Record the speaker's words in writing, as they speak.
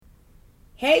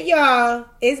Hey y'all,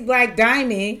 it's Black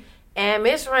Diamond and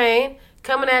Miss Rain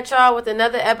coming at y'all with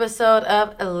another episode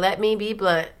of Let Me Be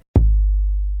Blunt.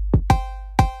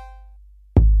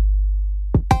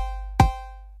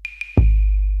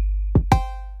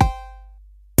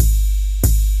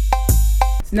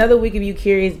 It's another week of you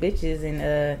curious bitches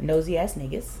and nosy ass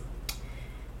niggas.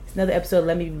 It's another episode of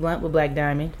Let Me Be Blunt with Black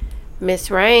Diamond.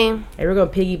 Miss Rain. And we're going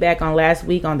to piggyback on last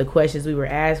week on the questions we were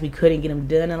asked. We couldn't get them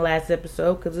done in the last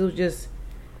episode because it was just...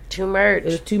 Too much. It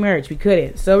was too much. We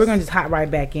couldn't. So we're going to just hop right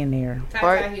back in there.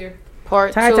 Part here.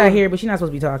 Part Ty two. here, but she's not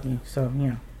supposed to be talking. So, you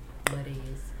know. What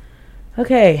is?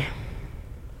 Okay.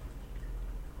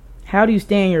 How do you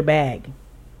stay in your bag?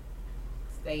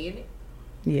 Stay in it.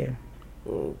 Yeah.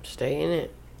 Stay in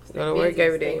it. Stay Go to work busy,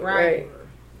 every stay day. right.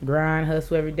 Grind,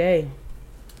 hustle every day.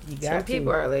 You got Some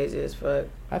people are lazy as fuck.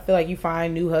 I feel like you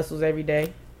find new hustles every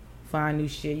day. Find new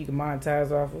shit you can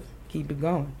monetize off of. Keep it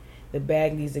going. The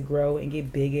bag needs to grow and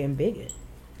get bigger and bigger.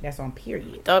 That's on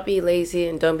period. Don't be lazy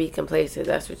and don't be complacent.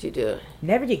 That's what you do.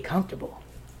 Never get comfortable.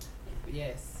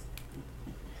 Yes.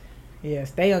 Yeah,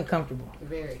 stay uncomfortable.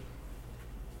 Very.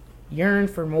 Yearn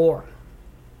for more.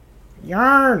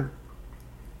 Yearn.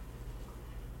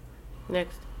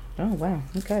 Next. Oh, wow.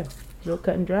 Okay. Real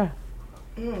cut and dry.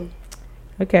 Mm.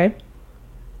 Okay.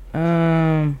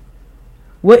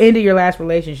 What ended your last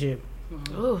relationship?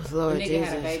 Oh, Lord The nigga Jesus.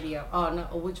 had a baby up. Oh, no.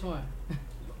 Which one?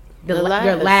 Your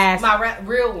last. last. My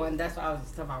real one. That's what I was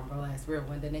talking about. My last real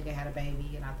one. The nigga had a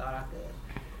baby, and I thought I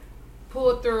could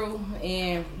pull through,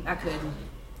 and I couldn't.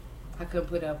 I couldn't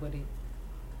put up with it.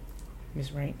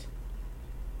 Miss Raint.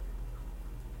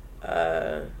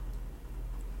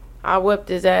 I whipped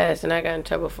his ass and I got in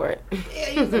trouble for it. Yeah,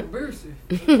 he was abusive.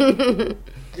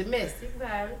 Domestic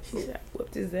violence. She said,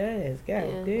 whooped his ass.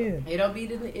 God damn. It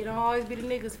don't always be the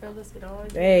niggas, fellas. It don't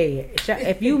always. Hey,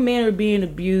 if you men are being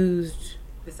abused,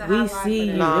 It's a we hotline see for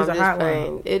you. that. No, There's I'm a just hotline.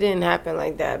 playing. It didn't happen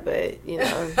like that, but you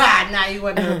know. Nah, you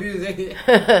wasn't abusing. You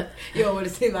don't want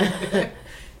to see like that.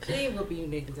 She ain't whooping you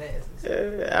niggas'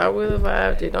 asses. I will if I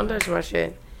have to. Don't touch my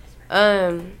shit.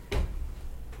 I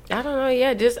don't know.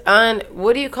 Yeah, just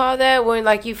what do you call that when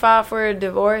like you file for a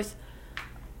divorce?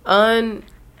 Yes,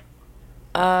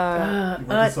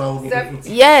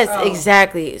 Oh.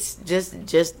 exactly. It's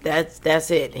just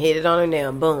that's it. Hit it on the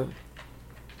nail. Boom.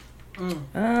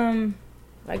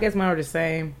 I guess mine are the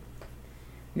same.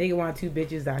 Nigga wanted 2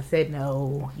 bitches. I said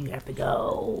no. You have to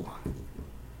go.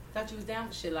 Thought you was down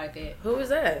for shit like that. Who was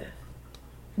that?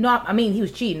 No, I mean he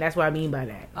was cheating. That's what I mean by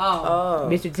that. Oh.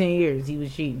 Mr. 10 years, he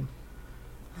was cheating.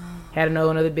 Had to know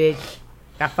another bitch.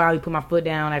 I finally put my foot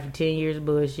down after 10 years of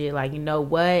bullshit. Like, you know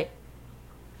what?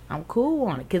 I'm cool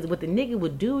on it. Because what the nigga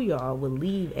would do, y'all, would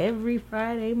leave every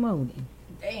Friday morning.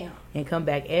 Damn. And come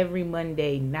back every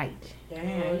Monday night.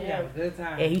 Damn, you have a good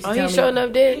time. And he used to Oh, tell he me, showing up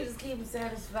You there? just keep him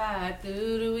satisfied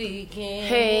through the weekend.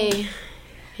 Hey,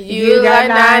 You you got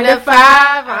got 9 to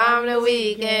 5 on the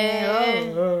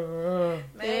weekend.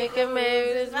 Make him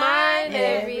make his mind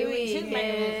every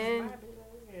weekend.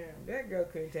 That girl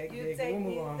couldn't take You it. take We'll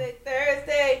move on. music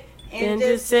Thursday Then and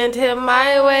just send him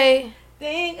my way.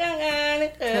 think I'm gonna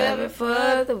Cover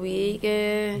for the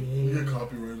weekend. You get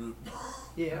copyrighted.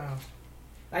 Yeah.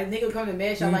 Like, nigga come to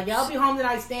med shop, like, y'all be home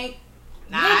tonight, stink.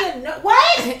 Nah. Nigga, no,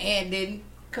 what? And didn't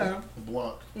come.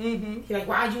 Block. Mm-hmm. He like,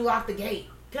 why'd you lock the gate?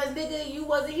 Cause nigga, you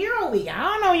wasn't here all week. I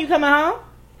don't know when you coming home.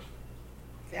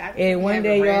 And one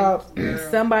day, y'all,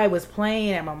 somebody was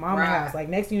playing at my mama's Right. house. Like,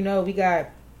 next thing you know,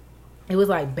 it was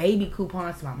like baby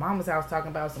coupons to my mama's house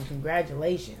talking about some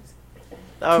congratulations.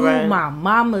 All to right. my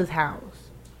mama's house.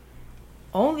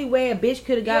 Only way a bitch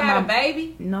could have You got had my a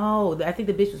baby? No, I think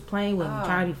the bitch was playing with me, Oh,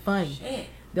 trying to be funny. Shit.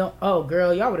 Don't. Oh,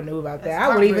 girl, y'all would have knew about that. That's I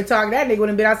wouldn't even tough. talk. That nigga would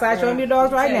have been outside showing me the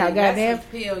dogs right now. Goddamn, That's a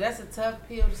pill. That's a tough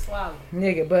pill to swallow.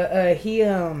 nigga. But he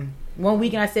one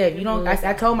weekend I said, you don't.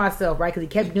 I told myself right because he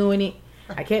kept doing it.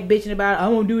 I kept bitching about it. I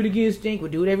won't do it again. Stink.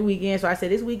 We'll do it every weekend. So I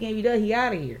said, this weekend he does. He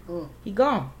out of here. He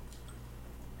gone.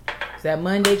 So that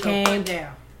Monday came.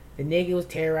 Down. The nigga was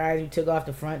terrorized. We took off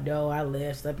the front door. I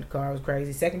left. Slept in the car. It was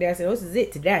crazy. Second day I said, oh, this is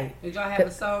it today. Did y'all have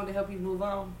a song to help you move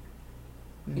on?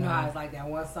 You know how it's like that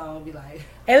one song be like,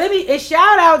 And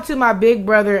shout out to my big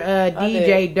brother DJ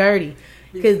did. Dirty.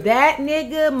 Cause that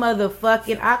nigga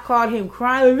motherfucking, I called him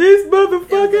crying, this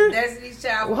motherfucker. Destiny's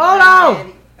Child. Well, hold on.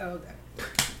 Daddy. Okay.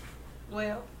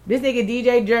 Well, This nigga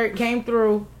DJ Jerk came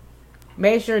through,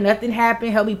 made sure nothing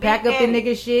happened, helped me pack up the Daddy.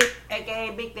 nigga shit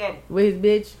aka Big Daddy. with his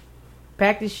bitch.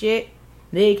 Packed his shit.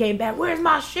 Then he came back, where's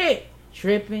my shit?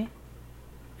 Tripping.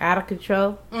 Out of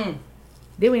control.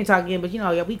 Then we didn't talk again, but you know,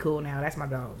 yeah, we cool now. That's my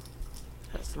dog.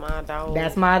 That's my dog.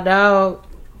 That's my dog.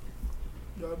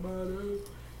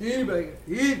 Anybody,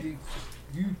 easy.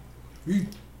 You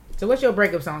So what's your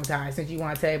breakup song, Ty? Since you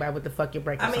want to tell everybody what the fuck your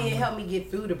breakup song it is. helped me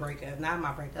get through the breakup, not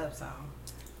my breakup song.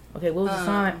 Okay, what was the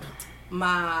song?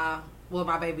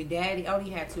 My baby daddy only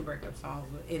had 2 breakup songs,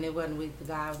 and it wasn't with the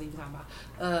guy I was even talking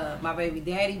about. My baby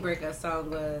daddy breakup song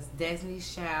was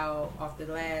Destiny's Child off the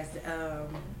last.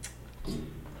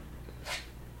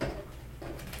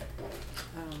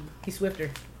 He's Swifter.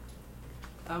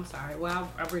 I'm sorry.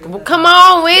 Well, I'll bring it Well, up. come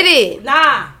on with it.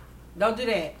 Nah, don't do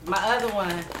that. My other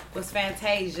one was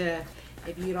Fantasia.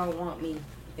 If you don't want me,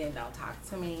 then don't talk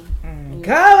to me.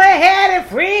 Go ahead and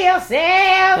free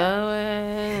yourself.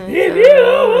 If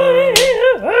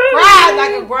you Cried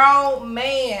like a grown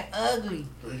man, ugly.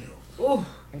 Ooh.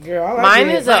 Girl, all I Mine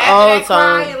did- is an After old that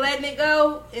crying song. and letting it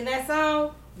go in that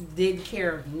song, didn't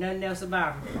care nothing else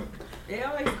about it. It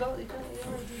always go. It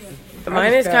always do that.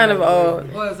 Mine is kind of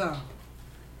old. What song?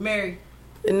 Mary.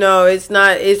 No, it's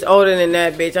not. It's older than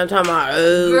that, bitch. I'm talking about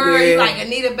Girl, girl. it's like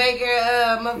Anita Baker.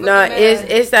 Motherfucking, No,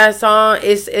 it's that song.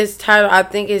 It's titled. I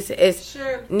think it's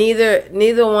sure.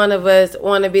 neither one of us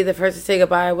want to be the first to say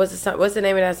goodbye. What's the song? What's the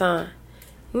name of that song?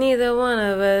 Neither one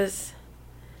of us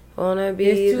want to be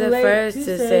It's too the late first to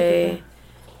to say say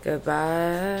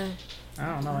goodbye. I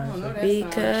don't know. I don't know that song.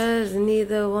 Because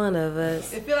neither one of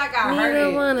us, It feel like I heard neither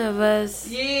it. one of us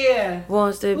Yeah.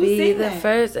 wants to Who be sing the that?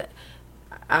 first.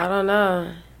 I don't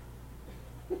know.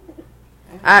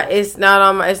 It's not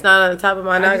on the top of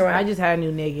my noggin. I just had a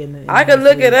new nigga in the. I could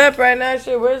look it up right now.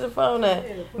 Shit, where's the phone at?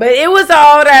 But it was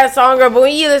all that song, girl. But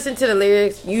when you listen to the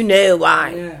lyrics, you know why.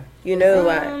 Yeah. You know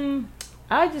why.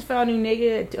 I just found a new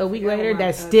nigga a week Yeah, later my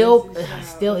that's God, still this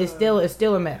is it's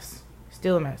still a mess.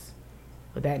 Still a mess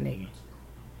with that nigga.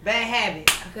 Bad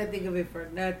habit. I couldn't think of it for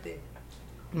nothing.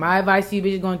 My advice to you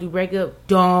bitches going through breakup,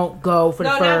 don't go for the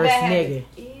not first bad nigga.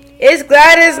 habit. It's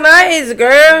Gladys Knight,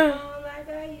 girl. Like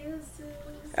I used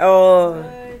to. Oh.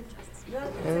 I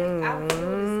don't know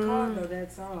what it's called though,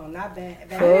 that song. Not bad.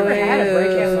 Bad I never Habit. had a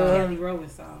breakup That's song. Kelly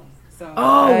Rowland song. So,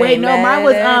 Oh wait, no, mine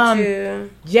was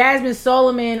you. Jasmine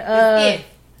Solomon. If.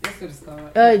 That's what it's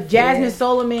called. Jasmine Yeah.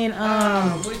 Solomon.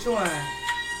 Which one?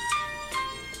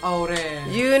 Oh, there.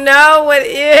 You know what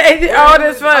is all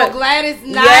this Oh, fun? Gladys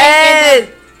Knight. Yes.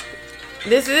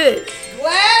 This is it.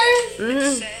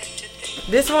 Gladys?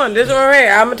 This one right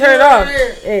here. I'm gonna turn it off.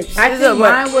 Hey, I this think is what-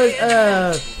 mine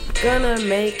was Gonna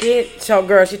make it. So,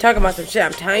 girl, she talking about some shit.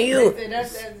 I'm telling you.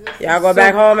 That's Y'all go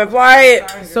back home and play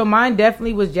it. so mine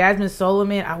definitely was Jasmine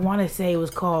Solomon. I want to say it was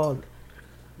called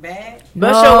bad.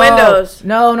 Bust your windows.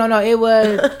 No, it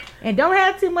was and don't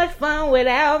have too much fun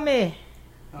without me.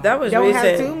 That was Don't recent.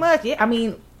 have too much. Yeah, I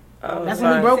mean, Oh, that's when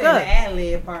we sorry. broke The up.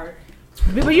 ad-lib part.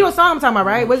 But you a song I'm talking about,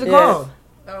 right? What's it Yes. called?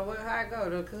 Oh, how it go?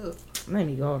 The cook. Let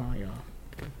me go. Hold on, y'all.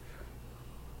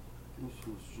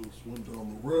 Just went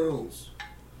down the rails.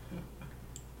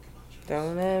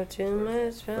 Don't have too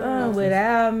much Fun fun.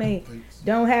 without me.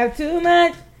 Don't have too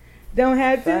much. Don't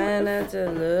have too Try much. not to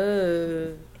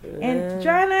love. And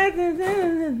try not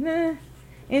to.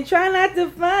 And try not to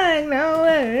find no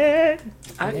one.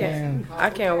 I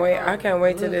can't wait. I can't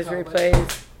wait till this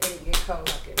replays. It'll get cold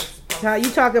like it's supposed How you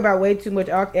talk about way too much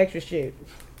extra shit.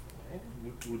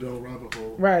 Without rabbit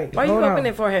hole. Right. Why you hold on.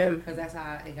 opening it for him? because that's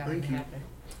how it got to Thank you. happen.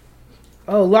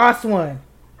 Oh, lost one.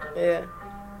 Yeah.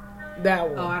 That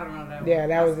one. Oh, I don't know that. Yeah, one.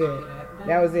 that was I skipped it.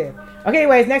 That was it. Okay,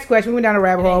 anyways, next question. We went down a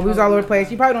rabbit hole. We was all over the place.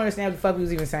 You probably don't understand what the fuck we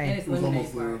was even And saying. it's It was lemonade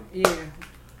almost there. part. Yeah,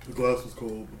 The glass was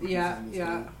cold. but the yeah, juice was yeah.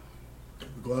 cold. The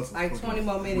glass was Like fucking 20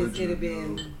 more minutes frigid, it'd have yo.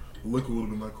 been. The liquor would have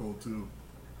been that cold too.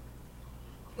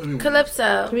 Anyway,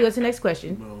 Calypso. Can we go to the next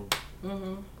question? no.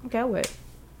 Mm-hmm. Okay, I'll wait.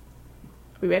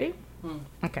 We ready? Hmm.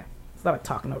 Okay. It's a lot of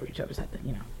talking over each other, so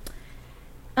you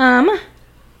know.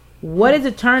 What is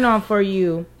a turn on for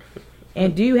you,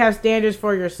 and do you have standards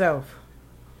for yourself?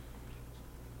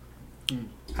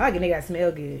 I like a nigga that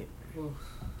smell good.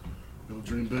 Yo,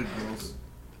 dream big, girls.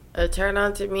 A turn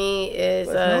on to me is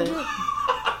I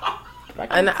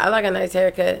I like a nice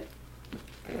haircut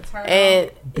Turn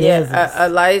and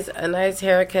Business. a nice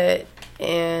haircut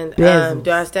and Business.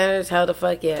 do I standards? Hell the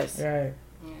fuck yes. Right.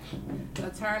 A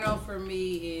turn on for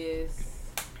me is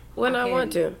When I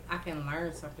want to. I can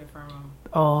learn something from them.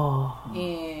 Oh.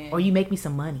 And Or you make me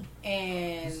some money.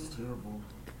 and This is terrible.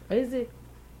 What is it?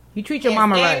 You treat your and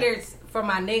mama right. standards for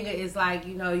my nigga is like,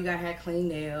 you know, you gotta have clean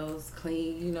nails,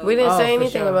 clean, you know. We didn't Oh, say for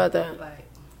anything sure. about that. Like,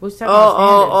 What's talking about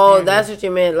Oh, standards? that's what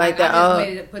you meant, like that. I just Oh,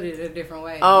 made it, put it a different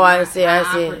way. Oh, I see, I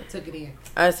see. Took it in.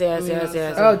 I see.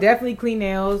 Oh, definitely clean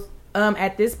nails.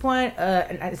 At this point,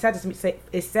 and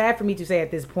it's sad for me to say at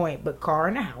this point, but car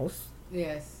in the house.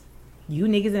 Yes. You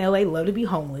niggas in LA love to be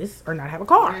homeless or not have a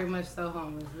car. Very much so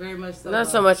homeless. Very much so. Not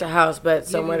so much a house, but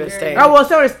somewhere to very- stay. Oh well,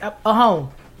 so it's a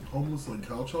home. homeless, like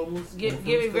couch homeless.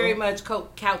 Giving very much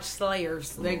couch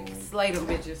slayers. They slay them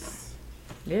bitches.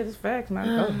 Yeah, that's facts,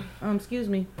 man. Excuse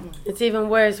me. It's even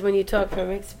worse when you talk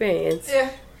from experience.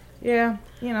 Yeah,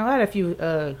 you know, I had a few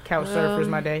couch surfers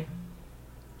my day.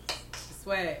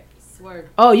 Swear.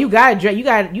 Oh, you gotta dress. You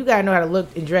gotta know how to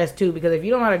look and dress too. Because if you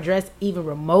don't know how to dress even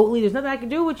remotely, there's nothing I can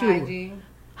do with you.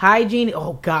 Hygiene.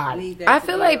 Oh God. I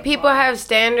feel like people have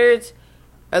standards.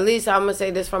 At least I'm gonna say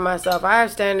this for myself. I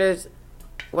have standards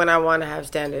when I want to have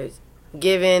standards,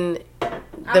 given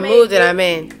the mood that I'm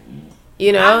in.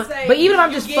 You know, but even if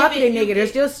I'm just fucking a nigga,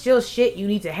 there's still shit you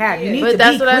need to have. You need to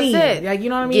that's be what clean. I said. Like, you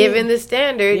know what I mean? Given the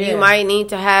standard, you might need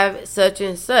to have such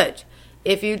and such.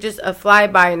 If you just a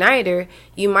fly-by-nighter,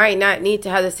 you might not need to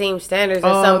have the same standards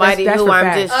as somebody that's who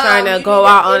I'm just trying to go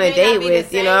out on a date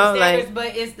with. You know, like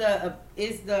but it's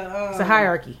a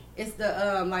hierarchy. It's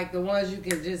the like the ones you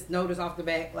can just notice off the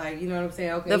back, like, you know what I'm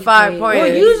saying? Okay. The 5 pointers.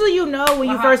 Well, usually you know when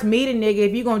you first meet a nigga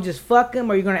if you're gonna just fuck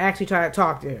him or you're gonna actually try to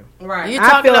talk to him. Right. You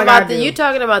talking about you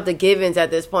talking about the givens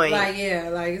at this point. Like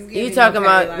it's you talking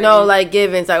about like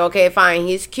givens, like, okay, fine,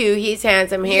 he's cute, he's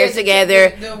handsome, hair together.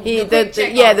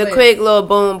 The quick little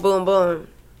boom, boom, boom.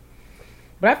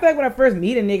 But I feel like when I first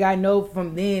meet a nigga, I know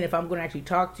from then if I'm gonna actually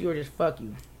talk to you or just fuck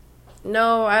you.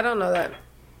 No, I don't know that.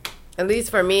 At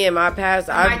least for me in my past,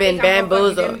 I've been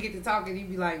bamboozled. Then we get to talking, you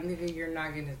be like, nigga, you're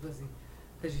not getting this pussy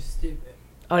because you're stupid.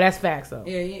 Oh, that's facts though.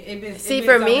 Yeah, it been. See,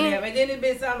 for me, and then it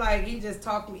been something like he just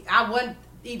talked to me. I wasn't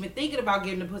even thinking about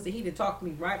getting the pussy. He just talked to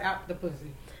me right out the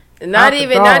pussy. Not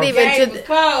even to the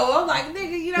cold. I'm like,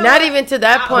 nigga, you know. Not even to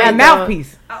that point. That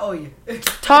mouthpiece. I owe you.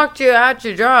 Talked you out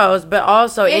your drawers, but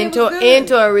also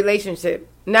into a relationship.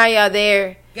 Now y'all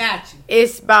there. Got you.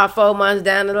 It's about 4 months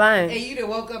down the line. And you done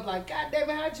woke up like, God damn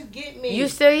it, how'd you get me? You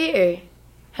still here.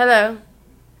 Hello.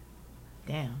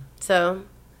 Damn. So,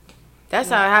 that's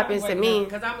how it happens to me.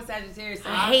 Because I'm a Sagittarius. So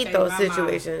I hate those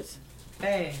situations.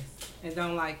 Fast and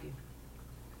don't like it.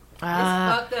 It's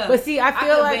fucked up. But see, I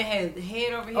feel like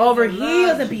head over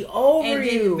heels and be over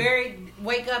and you. Then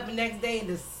wake up the next day and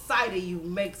the sight of you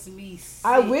makes me sick.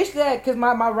 I wish that, because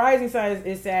my rising sign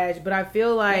is Sag, but I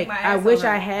feel like I wish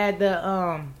I had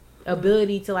the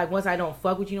ability to, like, once I don't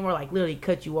fuck with you anymore, like, literally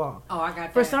cut you off. Oh, I got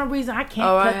that. For some reason, I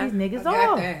can't cut these niggas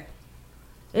off. That.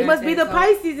 It must be the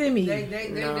Pisces in me.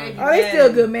 They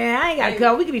still good, man. I ain't got to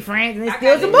cut. We can be friends and it's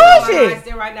still some bullshit. I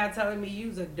still right now telling me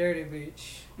you's a dirty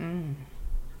bitch.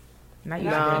 Not you,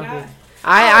 bitch.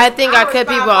 I think I cut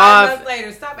people off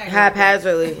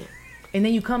haphazardly. And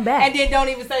then you come back. And then don't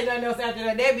even say nothing else after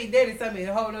that. That is something,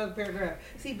 a whole other paragraph.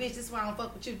 See, bitch, this is why I don't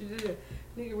fuck with you.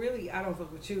 Nigga, really, I don't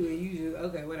fuck with you. And you,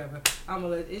 okay, whatever.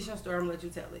 It's your story. I'm gonna let you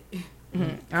tell it.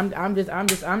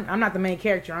 I'm not the main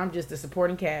character. I'm just the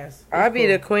supporting cast. I'll be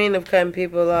the queen of cutting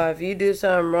people off. You do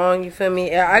something wrong, you feel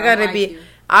me?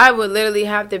 I would literally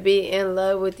have to be in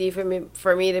love with you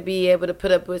for me to be able to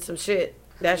put up with some shit.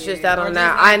 That's just out on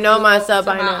that. I know myself.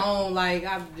 I know. Like,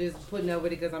 I'm just putting up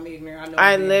with it because I'm ignorant.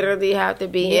 I literally have to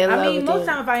be in love with you. I mean, most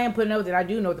times if I am putting up with it, I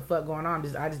do know what the fuck going on.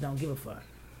 I just don't give a fuck.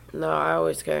 No, I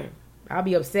always care. I'll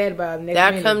be upset about it next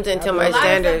that minute. Comes into my standards.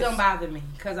 A lot of stuff don't bother me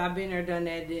because I've been there, done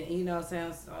that. You know what I'm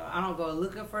saying? So I don't go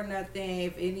looking for nothing.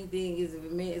 If anything is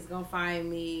meant, it's gonna find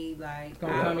me. Like, it's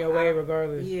gonna come your way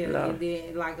regardless. Yeah, no. And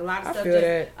then like a lot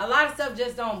of stuff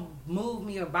just don't move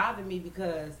me or bother me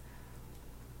because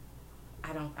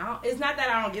I don't. It's not that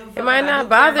I don't give a fuck. It might not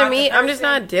bother me. I'm just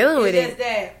not dealing with it. It's just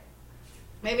that.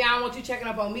 Maybe I don't want you checking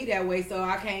up on me that way, so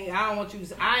I don't want you.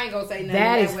 I ain't gonna say nothing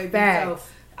that way. Facts. So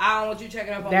I don't want you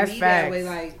checking up on me that way.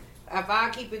 Like, if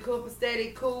I keep it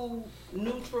copacetic, cool,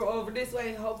 neutral over this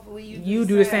way, hopefully you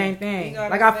do the same thing. You know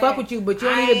like, I fuck with you, but you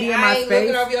don't need to be in my space. I ain't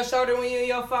looking over your shoulder when you're in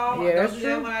your phone. Yeah, that's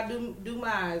true. When I do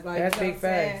mine. Like, that's big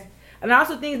facts. And I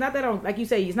also think it's not that I don't, like you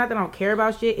say, it's not that I don't care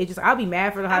about shit. It's just I'll be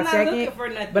mad for the hot second, looking for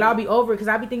nothing. But I'll be over it because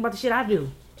I'll be thinking about the shit I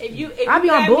do. If I'll be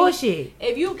on bullshit.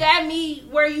 If you got me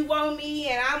where you want me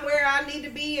and I'm where I need to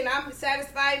be and I'm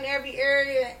satisfied in every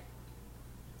area,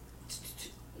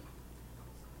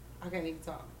 I can't even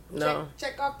talk. No.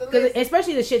 Check off the list.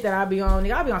 Especially the shit that I be on.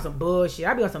 Nigga, I'll be on some bullshit.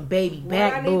 I'll be on some baby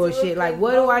back bullshit. Like,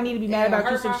 what do I need to be mad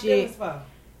about? You some shit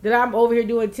that I'm over here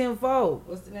doing tenfold.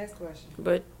 What's the next question?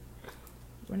 But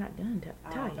we're not done,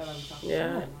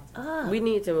 yeah. We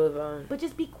need to move on. But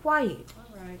just be quiet.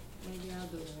 All right. Maybe I'll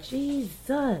do it.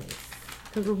 Jesus.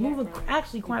 Because we're moving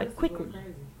actually quite quickly.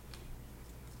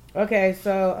 Okay,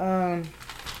 so,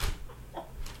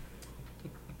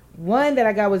 one that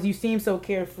I got was, you seem so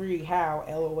carefree. How?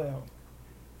 LOL.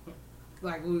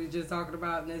 Like we were just talking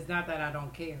about, and it's not that I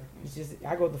don't care. It's just,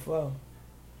 I go with the flow.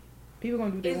 People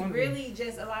gonna do what they want to do. It's really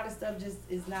just a lot of stuff just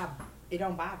is not, it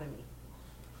don't bother me.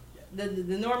 the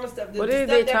normal stuff. What the are stuff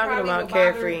they that talking probably about? would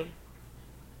bother- Carefree.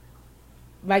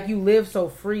 Like you live so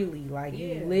freely, like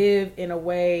Yeah. you live in a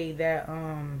way that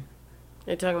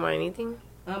They're talking about anything?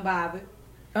 Unbothered.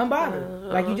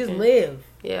 unbothered. Like you just okay. live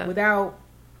Yeah. without.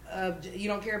 You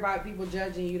don't care about people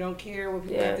judging. You don't care what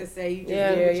people Yeah. have to say. You just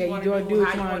Yeah. do Yeah, what yeah, you want you to do do, what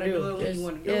how you you wanna want to do. do it, when you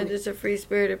want to do Yeah, it. just a free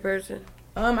spirited person.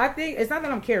 I think it's not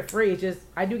that I'm carefree. It's just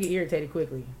I do get irritated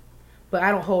quickly, but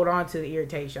I don't hold on to the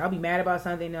irritation. I'll be mad about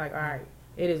something. And they're like, all right,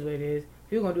 it is what it is.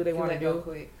 People gonna do what they You want to let go do.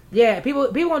 quick. Yeah, people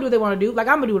gonna do what they want to do. Like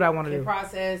I'm gonna do what I want to Can do.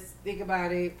 process, think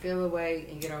about it, feel away,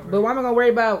 and get over But it. why am I gonna worry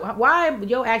about why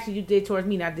your actions you did towards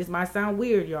me? Now this might sound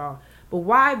weird, y'all, but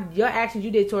why your actions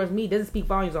you did towards me doesn't speak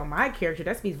volumes on my character.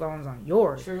 That speaks volumes on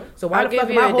yours. True. So why I'll the fuck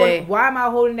give am I you a holding? day. Why am I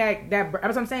holding that? That's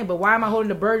what I'm saying. But why am I holding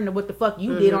the burden of what the fuck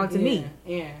you did onto me?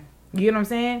 Yeah. You know what I'm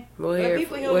saying? We're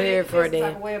People here for a feel some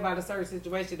type day. of way about a certain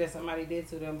situation that somebody did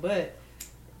to them, but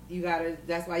you gotta.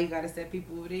 That's why you gotta set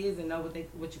people who it is and know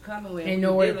what you're coming with, And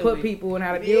know where to put people and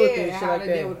how to deal with it, shit how like to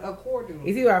that. deal with accordingly.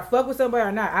 It's either I fuck with somebody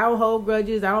or not. I don't hold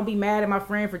grudges. I don't be mad at my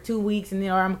friend for 2 weeks and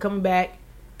then or I'm coming back.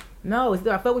 No, it's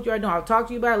either I fuck with you or I don't. I'll talk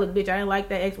to you about it. Look, bitch, I didn't like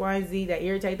that X, Y, and Z. That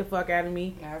irritate the fuck out of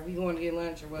me. Now, if we going to get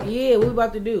lunch or what? Yeah, what we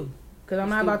about to do? Because I'm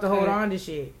not about to hold on to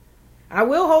shit. I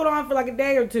will hold on for like a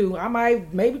day or two. I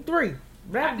might, maybe 3.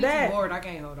 But I after be too that, bored. I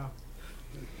can't hold on.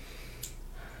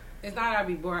 It's not I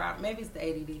be bored. Maybe it's the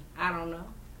ADD. I don't know.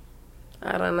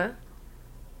 I don't know.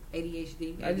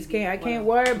 ADHD. I just ADD, can't. I can't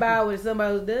whatever. worry about what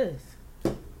somebody else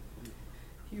does.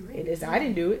 You really It is, I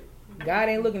didn't do it. God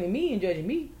ain't looking at me and judging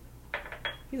me.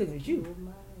 He looking at you.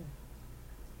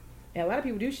 And a lot of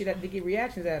people do shit that they get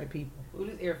reactions out of people. Ooh,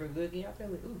 this air feel good. Can y'all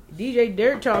feel it? Ooh. DJ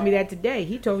Dirt told me that today.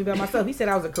 He told me about myself. He said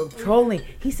I was controlling.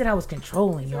 He said I was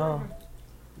controlling, y'all.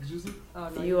 Did you see? Oh,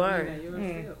 no, You are. You're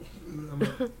Mm.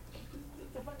 still.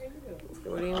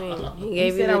 What do you mean? He He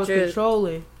gave you said I the was truth.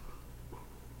 controlling.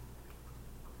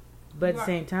 But at You the are-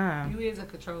 same time, You is a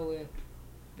controlling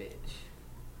bitch.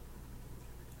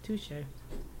 touche.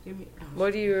 Give me.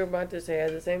 What you were about to say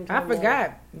at the same I time?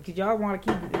 forgot because y'all want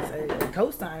to keep a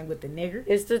co-sign with the nigger.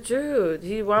 It's the truth.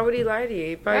 Why would he lie to you?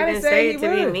 He I probably didn't didn't say say he it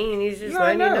to be would. mean. He's just You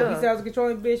already letting you know. know. He said I was a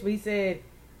controlling bitch, but he said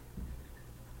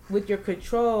with your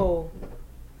control,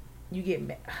 you get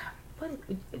mad.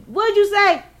 What'd you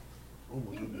say? Oh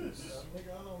my goodness.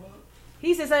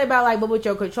 He said something about like, but with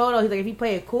your control though, he's like, if you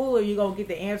play it cooler, you gonna get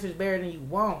the answers better than you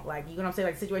want. Like, you know what I'm saying?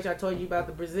 Like the situation I told you about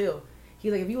the Brazil.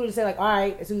 He's like, if you would have said like, all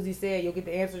right, as soon as he said you'll get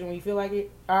the answers when you feel like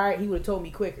it, all right, he would have told me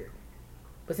quicker.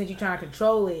 But since you're trying to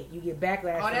control it, you get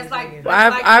backlash. Oh, from that's these like- niggas. Well,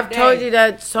 like I've today. told you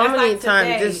that so That's many like times.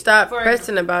 today. Just stop For-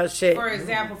 pressing about shit. For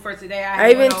example, for today, I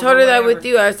even went told over her that whatever. with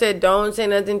you. I said, don't say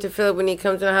nothing to Philip when he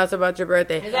comes to the house about your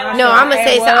birthday. Is that No, right? I'm gonna And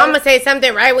say what? I'm gonna say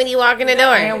something right when you walk in the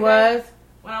door. And was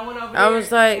When I went over I there,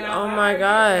 was like, and I oh was my like,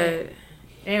 god,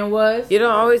 and was you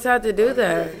don't always have to do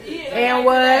that. Yeah, and like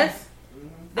was. today.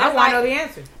 I That's want to know like- the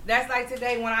answer. That's like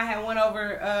today when I had went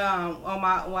over on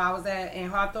my where I was at in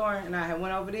Hawthorne, and I had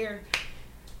went over there,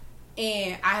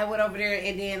 and I had went over there,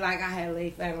 and then like I had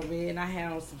laid flat on bed, and I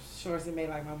had on some shorts that made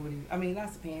like my booty. I mean, not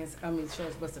some pants. I mean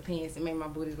shorts, but some pants that made my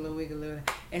booty a little wiggle, little.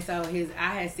 And so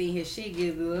I had seen his shit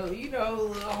get a little, a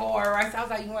little hard, right? So I was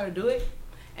like, you want to do it?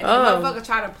 And the motherfucker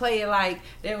tried to play it like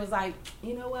they was like,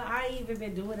 you know what? I ain't even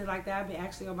been doing it like that. I've been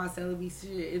actually on my celibacy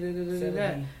shit.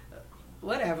 Celibacy.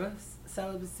 Whatever.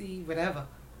 Celibacy, whatever.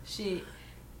 Shit.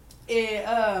 And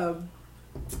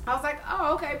I was like,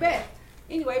 oh, okay, bet.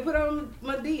 Anyway, put on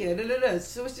Medea.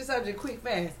 Switch the subject quick,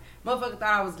 fast. Motherfucker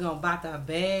thought I was gonna about to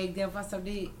beg them for some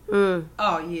dick. Mm.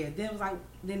 Oh yeah.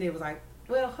 Then it was like,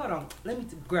 well, hold on. Let me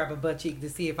grab a butt cheek to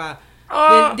see if I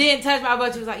Oh, then touch my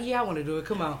butt. She was like, yeah, I want to do it.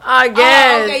 Come on. I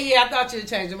guess. Oh, okay, yeah, I thought you'd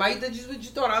change your mind. What you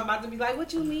thought I was about to be like?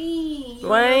 What you mean? You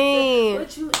Wayne.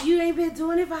 What you ain't been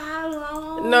doing it for how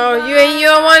long? No, you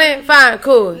don't want it. Fine,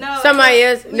 cool. No, Somebody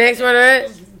else. Next one, right?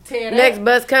 Tear it Next up.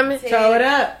 bus coming. Throw it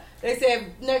up. They said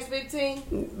next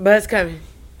 15. Bus coming.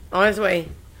 On its way.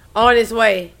 On its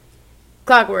way.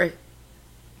 Clockwork.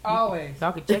 Always.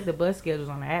 Y'all can check the bus schedules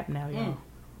on the app now,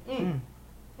 y'all.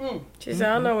 She said,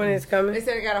 I don't know when it's coming. They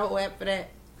said they got a whole app for that.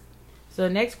 So the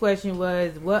next question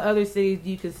was, what other cities do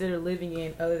you consider living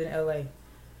in other than LA?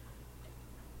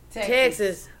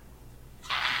 Texas.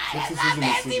 Texas isn't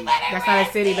a city. That's not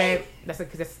a city, babe. That's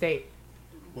a state.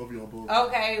 Both of y'all both.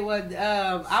 Okay, well,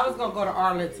 I was gonna go to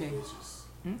Arlington,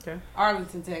 Okay.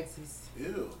 Arlington, Texas.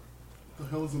 Ew. What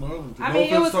the hell is in Arlington? I No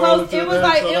mean, it was offense to close. Arlington, It was man,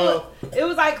 like shout out. it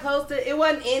was like close to. It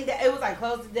wasn't in. It was like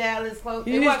close to Dallas. Close.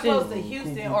 It wasn't Houston. close to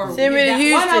Houston or Send me to One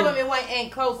Houston. of them it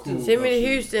ain't close to. Cool. Send me to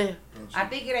Houston. Gotcha. I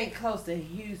think it ain't close to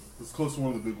Houston. It's close to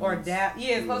one of the big Or ones. down,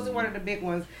 yeah, it's close to one of the big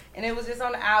ones, and it was just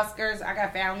on the outskirts. I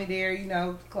got family there,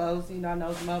 close. I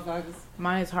know some motherfuckers.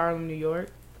 Mine is Harlem, New York,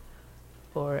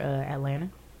 or Atlanta.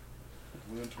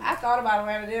 I thought about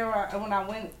Atlanta there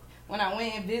when I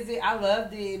went and visit. I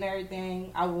loved it and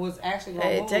everything. I was actually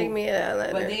gonna move, take me to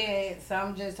Atlanta. but then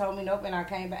some just told me nope, and I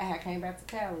came back to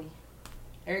Cali.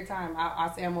 Every time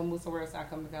I say I'm gonna move somewhere else, I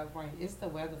come to California. It's the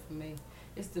weather for me.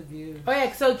 It's the view. Oh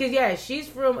yeah, she's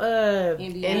from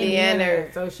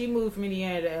Indiana. So she moved from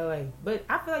Indiana to LA. But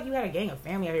I feel like you had a gang of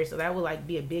family out here, so that would like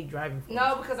be a big driving force.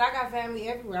 No, because I got family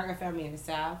everywhere. I got family in the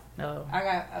South. No.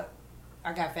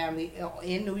 I got family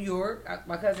in New York.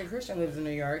 My cousin Christian lives in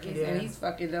New York, and he's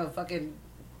fucking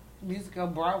musical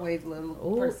Broadway little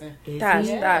person. Can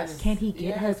he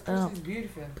get his Christian's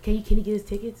beautiful. Can he get his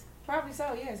tickets? Probably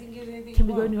so. Yes, he can get anything. Can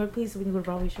we go to New York, please, so we can go to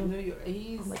Broadway show? New York. Oh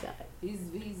my god. He's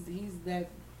that.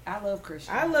 I love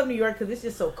Christian. I love New York because it's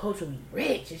just so culturally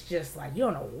rich. It's just like you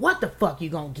don't know what the fuck you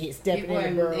gonna get stepping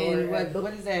in the world.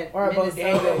 What is that? Or a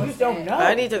bodega. You just don't know.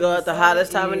 I need to go at the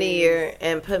hottest time of the year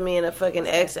and put me in a fucking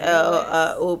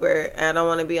XL Uber. And I don't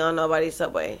want to be on nobody's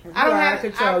subway. I don't have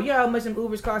control. You know how much some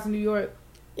Ubers cost in New York?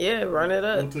 Yeah, run it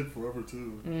up. It'll take forever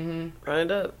too. Mm-hmm. Run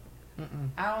it up.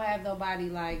 I don't have nobody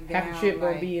like down. Half the trip like,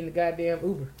 gonna be in the goddamn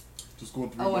Uber. Just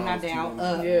going 3 and miles. not down. 2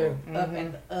 miles. Up. Yeah. Up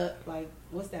and up. Like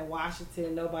what's that?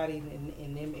 Washington. Nobody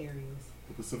in them areas.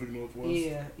 The Pacific Northwest.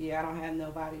 Yeah. I don't have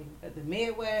nobody at the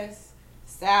Midwest,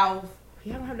 South.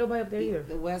 Yeah, I don't have nobody up there either.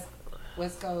 The West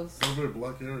Coast. It's a very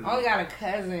black area. I only got a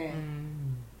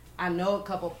cousin. I know a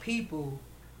couple people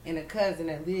and a cousin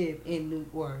that live in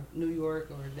New York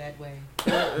or that way.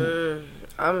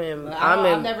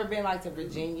 I've never been like to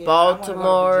Virginia,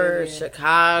 Baltimore,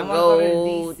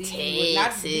 Chicago,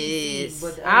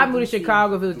 Texas. I moved to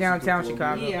Chicago if it was downtown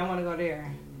Chicago. Yeah, I want to go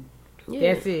there.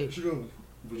 Yeah. That's it. You should go.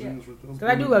 Virginia's right there. Cause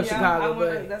I do love Chicago,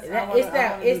 but it's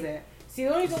that. See, the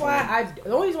only reason why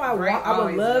I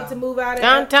would love to move out of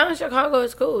downtown Chicago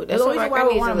is cool. That's the only reason why I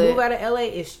would want to move live. out of LA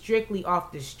is strictly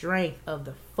off the strength of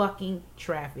the fucking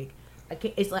traffic. I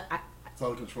can't. It's like It's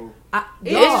out of control.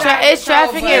 It's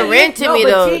traffic and rent to me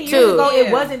though too.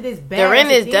 It wasn't this bad. The rent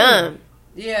is dumb.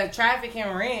 Yeah, traffic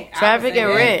and rent. Traffic and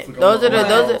rent. Like Those are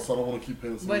the So I don't want to keep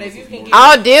paying. But if you can get,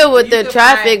 I'll deal with the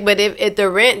traffic, but if the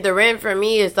rent for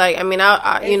me is like, I mean,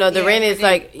 I the rent is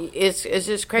like, it's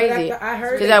just crazy. I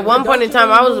heard because at one point in time,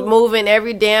 I was moving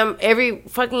every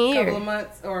fucking year. Couple of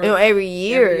months or every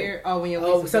year. Oh, when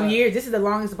your some years. This is the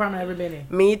longest apartment I've ever been in.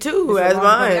 Me too. This is As the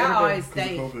longest mine. I always Because of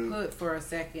stay COVID. put for a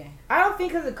second. I don't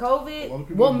think because of A lot of COVID.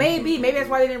 people Well, do maybe that's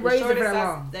why they didn't The raise it for shortest that I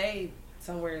long. stayed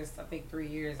somewhere is I think 3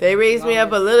 years. They raised me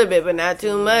up a little bit, but not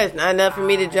too much. Not enough for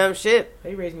me to jump ship.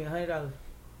 They raised me $100.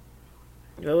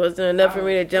 It wasn't enough for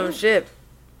me to jump ship.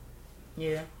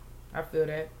 Yeah, I feel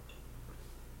that.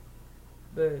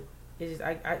 But it's just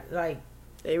I like.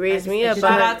 They raised me up.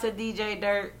 Shout out to DJ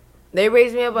Dirt. They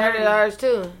raised me up $100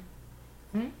 too.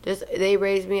 Hmm? Just they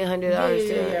raised me $100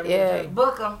 too. Yeah.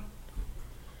 Book 'em.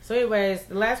 So, anyways,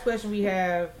 the last question we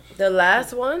have. The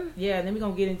last one. Yeah, and then we're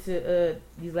gonna get into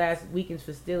these last weekend's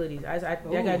festivities. I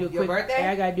gotta do a your quick. birthday?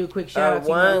 I gotta do a quick shout out to you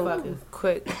One motherfuckers.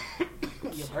 quick.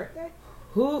 Your birthday?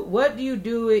 What do you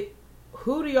do it?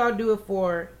 Who do y'all do it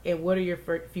for? And what are your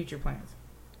future plans?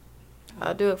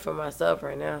 I'll do it for myself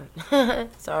right now.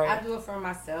 Sorry. I do it for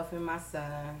myself and my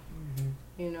son.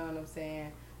 You know what I'm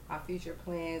saying? My future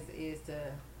plans is to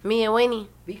Me and Winnie.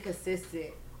 be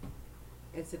consistent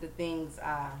into the things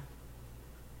I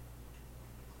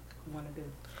want to do.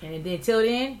 And then until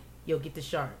then, you'll get the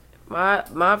shark.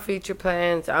 My future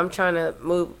plans. I'm trying to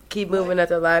keep moving up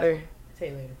the ladder. Tell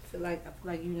you later. I feel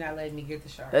like you're not letting me get the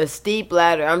shark. A steep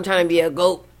ladder. I'm trying to be a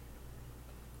goat.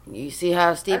 You see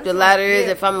how steep the ladder is?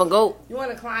 If I'm a goat, You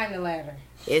want to climb the ladder.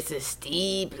 it's a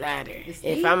steep ladder. It's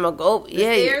steep? If I'm a goat,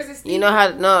 stairs is steep? you know how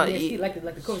to. No, Yeah, see, you, like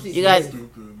the coach. you guys.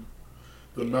 Stupid.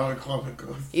 The mountain climbing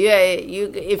goes. yeah,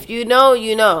 if you know,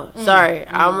 you know. Sorry,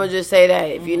 I'm gonna just say that.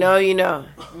 If you know, you know.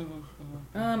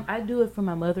 I do it for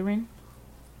my mothering.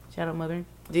 Shout out mothering.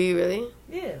 Do you really?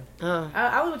 Yeah. Oh.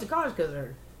 I only went to college because of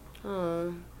her.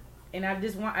 Oh. And I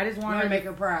just want I her want to make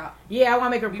her proud. Yeah, I want to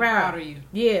make her Be proud. proud of you.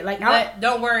 Yeah, like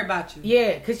Don't worry about you.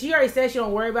 yeah, because she already said she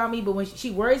don't worry about me, but when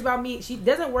she worries about me, she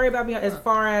doesn't worry about me as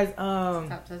far as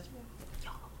Stop touching me.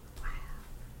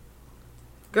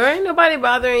 Girl, ain't nobody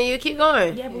bothering you. Keep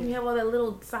going. yeah, but when you have all that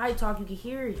little side talk, you can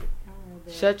hear it.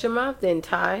 Shut your mouth then,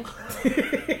 Ty. I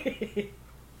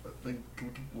think, can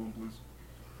we keep one, please?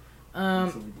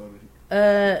 Thanks,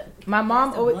 everybody. My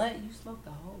mom always. You smoked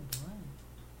the whole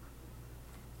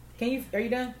blunt. Are you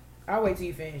done? I'll wait till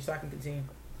you finish so I can continue.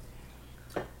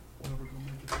 Whatever, go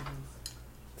make it for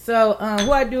this. So,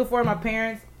 who I do it for? My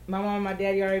parents, my mom, and my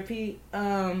daddy, R.I.P.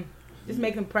 Just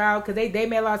make them proud because they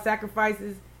made a lot of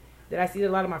sacrifices that I see that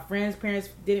a lot of my friends' parents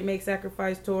didn't make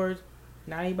sacrifice towards.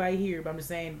 Not anybody here, but I'm just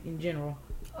saying in general.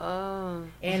 Oh.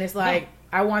 And it's like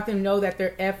I want them to know that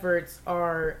their efforts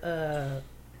were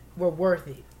worth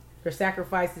it. Their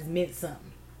sacrifices meant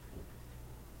something.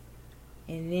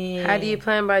 And then How do you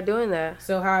plan by doing that?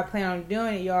 So how I plan on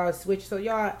doing it, y'all switch. So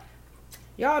y'all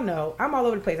know I'm all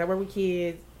over the place. I work with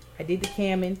kids. I did the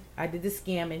camming. I did the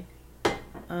scamming.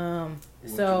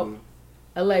 So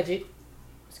alleged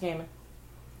scamming.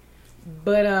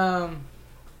 But I'm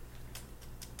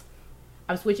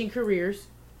switching careers.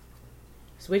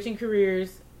 Try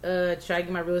to get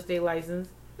my real estate license.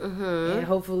 And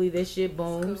hopefully this shit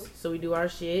booms. So we do our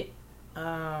shit.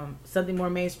 Something more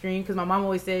mainstream. Because my mom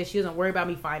always says she doesn't worry about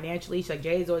me financially. She's like,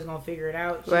 Jay's always going to figure it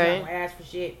out. She's not going to ask for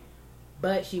shit.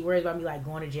 But she worries about me like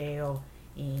going to jail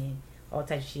and all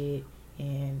types of shit.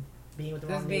 And being with the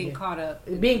wrong being nigga. caught up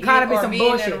in some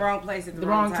bullshit. In the wrong place at the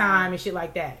wrong time and shit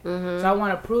like that. So I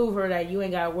want to prove her that you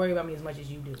ain't got to worry about me as much as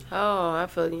you do. Oh, I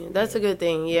feel you. That's a good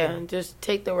thing. Yeah. Just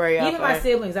take the worry out. Even my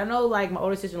siblings. I know like my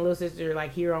older sister and little sister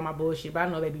like hear all my bullshit, but I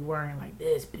know they be worrying like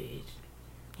this bitch.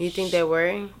 You think they're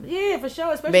worrying? Yeah, for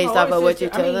sure. Especially based off of what you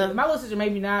tell them? My little sister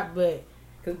maybe not, but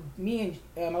because me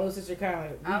and my little sister kind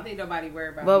of... I don't think nobody worry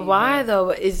about but me. Why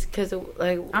though? It's because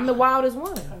like... I'm the wildest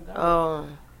one. Oh...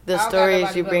 The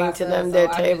stories you bring to them, their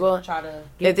table.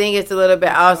 They think it's a little bit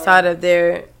outside of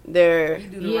their.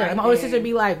 Yeah, my older sister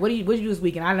be like, "What did you do this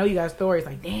weekend?" I know you got stories.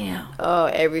 Like, damn. Oh,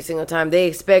 every single time they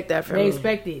expect that from me. They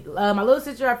expect it. My little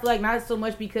sister, I feel like not so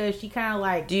much because she kind of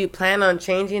like. Do you plan on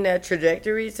changing that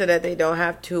trajectory so that they don't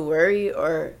have to worry,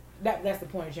 or that's the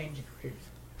point of changing careers?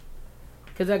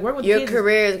 Because like work with your kids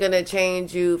career is gonna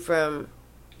change you from.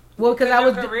 Well, because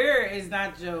your career is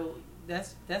not your.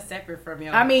 That's separate from you.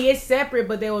 I mean, it's separate,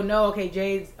 but they will know, okay,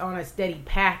 Jay's on a steady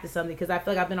path to something. Because I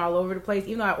feel like I've been all over the place.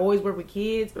 Even though I always work with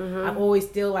kids, I'm always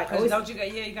still like... don't you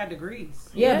got... Yeah, you got degrees.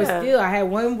 Yeah, but still, I had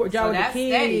one job with the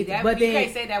kids. Steady. But you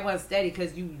can't say that wasn't steady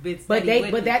because you've been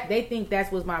steady they think that's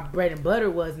what my bread and butter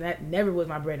was, and that never was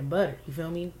my bread and butter. You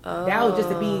feel me? That was just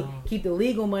to keep the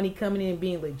legal money coming in and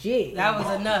being legit. That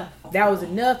was enough. That was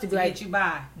enough to be like... get you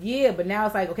by. Yeah, but now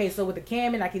it's like, okay, so with the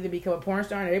camming, I can either become a porn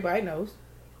star and everybody knows.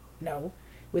 No.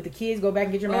 With the kids, go back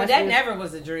and get your master's. That never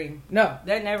was a dream. No,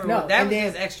 that never. Was. That was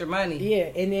just extra money.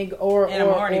 Yeah, and then or a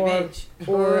horny bitch.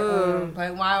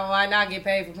 But why not get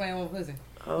paid for playing with pussy?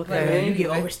 Okay, you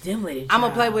get overstimulated. I'm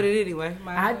gonna play with it anyway.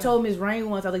 I told Miss Rain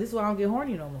once, I was like, "This is why I don't get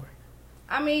horny no more."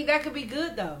 I mean, that could be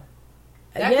good though.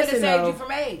 That could have saved you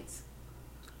from AIDS.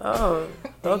 Oh,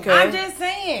 okay. I'm just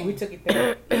saying. We took it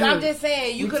there. I'm just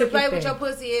saying you could have played with your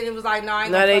pussy and it was like, no, I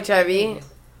ain't not HIV.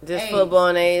 Just full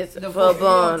blown AIDS, full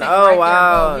blown. Oh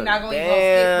wow! We're not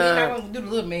gonna do the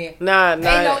little man. Nah.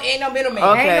 Ain't no middleman.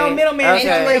 Okay. Ain't no middleman. Okay. Ain't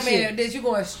no middleman. That you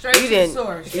going straight to the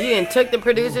source. You didn't took the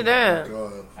producer down.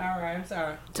 All right, I'm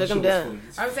sorry. Took him down.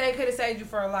 I'm saying it could have saved you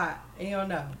for a lot, and you don't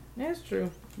know. That's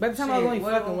true. By the time I was only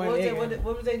fucking one nigga.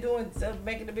 What was they doing?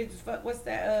 Making the bitches fuck? What's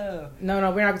that? No,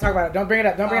 we're not gonna talk about it. Don't bring it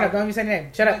up. Don't even say the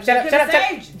name. Shut up. Shut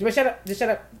up. Just shut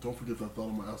up. Don't forget that thought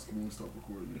I'm gonna ask when we stop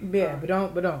recording. Yeah, but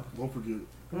don't. Don't forget.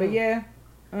 But yeah.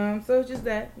 So it's just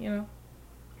that, you know.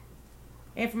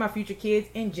 And for my future kids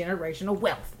and generational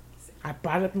wealth. I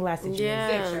brought it up in the last situation.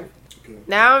 Yeah. Okay.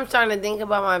 Now I'm trying to think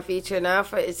about my future. Now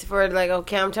it's for like,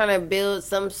 okay, I'm trying to build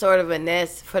some sort of a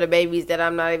nest for the babies that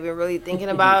I'm not even really thinking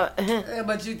about.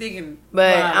 But you thinking.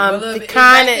 But I'm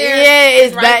kind of,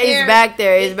 it's back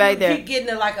there. It's back there. You keep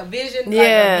getting like a vision. Yeah.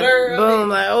 Like a blur boom.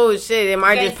 Like, oh shit. It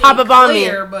might just pop up on me.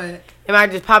 But it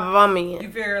might just pop up on me. You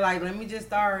figure like, let me just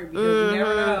start because you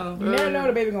never know. You never know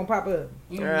the baby gonna pop up.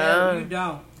 You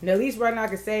don't. Now, at least right now I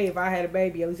can say if I had a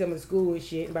baby, at least I'm in school and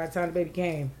shit. And by the time the baby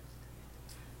came,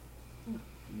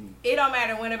 it don't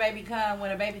matter when a baby come.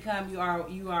 When a baby come, you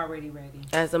already ready.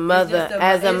 As a mother,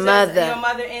 your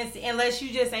mother instinct, unless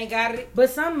you just ain't got it. But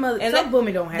some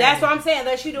women don't have. That's it. what I'm saying.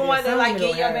 Unless you the one that like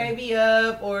get your baby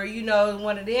up, or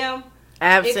one of them.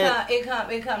 Absent.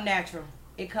 It come natural.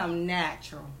 It come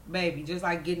natural, baby. Just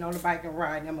like getting on the bike and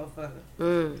riding that motherfucker.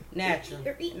 Natural.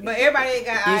 But everybody ain't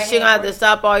got. You should have to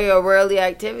stop all your worldly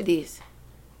activities.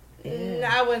 No,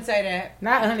 I wouldn't say that.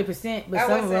 Not 100%, but I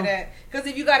some wouldn't say that. Because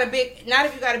if you got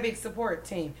a big support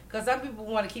team. Because some people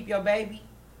want to keep your baby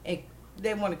and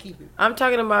they want to keep it. I'm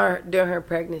talking about during her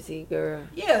pregnancy, girl.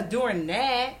 Yeah, during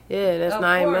that. Yeah, that's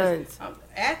 9 months.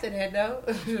 After that, though.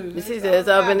 She says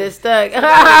up and it's stuck.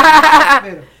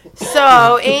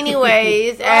 So,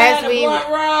 anyways, as we...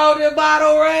 the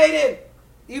bottle rated.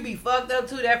 You be fucked up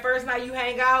too. That first night you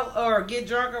hang out or get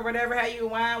drunk or whatever, how you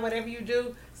wine, whatever you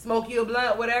do. smoke you a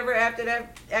blunt, whatever.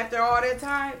 After all that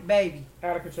time, baby,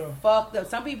 Out of control. fucked up.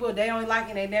 Some people they only like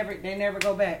it, they never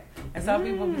go back. And some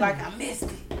people be like, I missed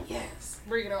it. Yes,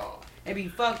 bring it on. They be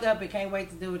fucked up and can't wait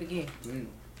to do it again. Damn.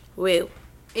 Will.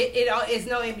 It's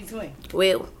no in between.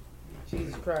 Will.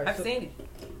 Jesus Christ. I've seen it.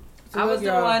 So I look, was the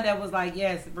y'all, one that was like,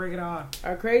 yes, bring it on.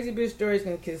 Our crazy bitch story is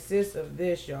going to consist of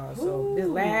this, y'all. So this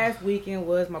last weekend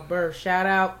was my birth. Shout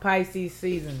out Pisces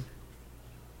season.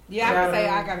 Yeah, I Shout can say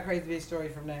out. I got a crazy bitch story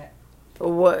from that.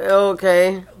 What?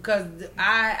 Okay. Because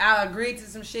I agreed to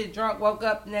some shit, drunk, woke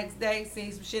up the next day,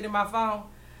 seen some shit in my phone,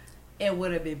 and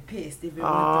would have been pissed if it went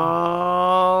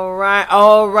All right.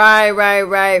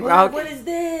 Right. What, Okay. what is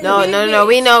this? No.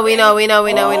 We know. All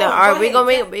right, we go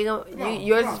gonna ahead. make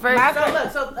yours is So first.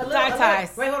 look,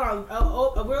 Ties. wait, hold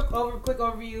on. A real quick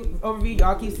overview.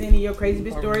 Y'all keep sending your crazy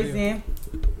bitch stories in.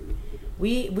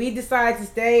 We decided to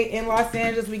stay in Los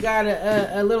Angeles. We got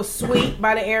a little suite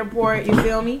by the airport. You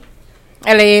feel me?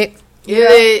 Elliot. You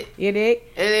dig?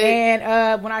 Elliot.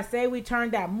 And when I say we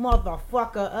turned that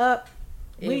motherfucker up,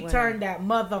 we went turned that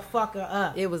motherfucker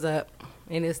up. It was up,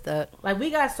 and it stuck. Like we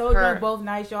got so drunk both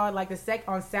nights, y'all. Like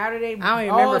on Saturday, I don't even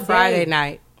all remember day. Friday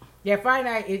night. Yeah, Friday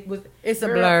night it was. It's a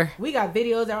girl, blur. We got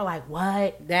videos that were like,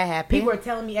 "What?" That happened. People are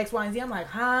telling me X, Y, and Z. I'm like,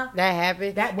 "Huh?" That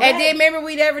happened. That- and what? then remember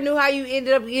we never knew how you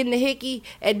ended up getting the hickey.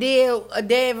 And then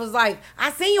Dad was like,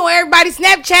 I seen you on everybody's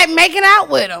Snapchat making out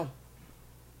with him.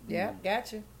 Yeah,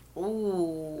 gotcha.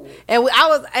 Ooh. And I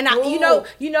was, and I, Ooh.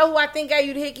 you know who I think got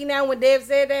you the hickey now when Deb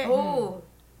said that? Ooh.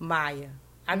 Maya.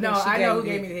 I think know. she I know who me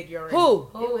gave me the hickey already. Who?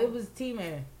 It was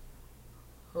T-Man.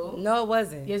 Who? No, it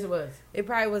wasn't. Yes, it was. It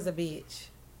probably was a bitch.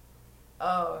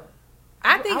 Oh.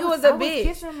 I think it was I a was bitch.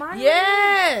 kissing Maya?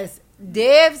 Yes.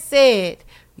 Deb said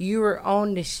you were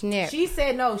on the snap. She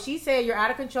said no. She said you're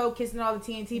out of control, kissing all the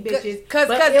TNT bitches. Because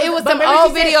But it was but some remember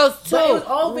old she said- videos but it too. was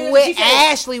old videos. With She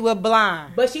said- Ashley with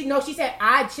blonde. But she said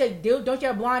I should do. Don't you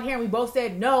have blonde hair? And we both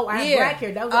said no. I have black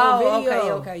hair. That was an old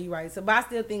video. Okay, you're right. So, but I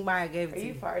still think Maya gave it Are to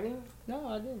you you. farting? No,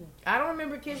 I didn't. I don't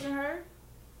remember kissing her.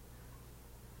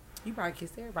 You probably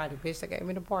kissed everybody, bitch. That gave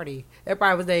me the party. That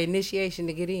probably was the initiation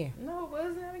to get in. No, it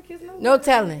wasn't. I didn't kiss nobody. No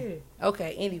telling.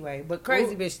 Okay, anyway, but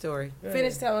crazy bitch story. Yeah.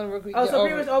 Finish telling real quick. Oh, so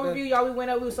pretty much the- overview, y'all. We went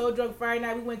up. We were so drunk Friday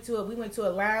night. We went to a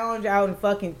lounge out in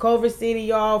fucking Culver City,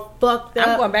 y'all. Fucked up.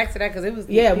 I'm going back to that because it was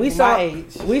Yeah, we people saw my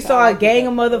age. a gang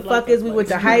of motherfuckers. We went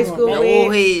to high school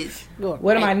with. heads.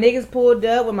 One of my niggas pulled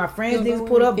up. When my friends niggas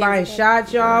pulled up buying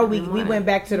shots, y'all. We went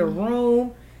back to the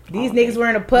room. These niggas were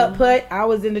in a putt. I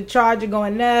was in the Charger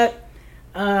going up.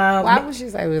 Why would she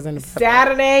say we was in the puppet?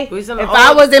 Saturday, We was in If the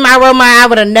I was in my room, I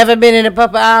would have never been in the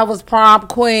puppet. I was prom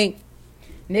queen.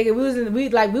 nigga,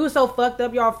 we was so fucked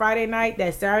up, y'all. Friday night,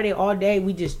 that Saturday all day,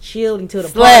 we just chilled until the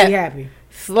Slept. party happened.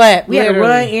 Slept. We had to literally.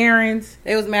 run errands.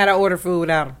 It was mad I ordered food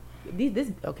without them. This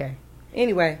okay.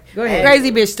 Anyway, Go ahead. Crazy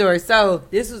bitch story. So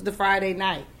this was the Friday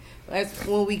night. That's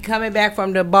when we coming back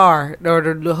from the bar or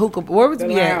the hookah. Where was The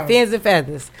we at? lounge. Fins and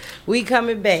Feathers. We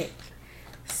coming back.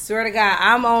 Swear to God,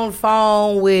 I'm on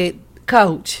phone with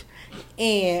Coach,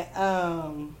 and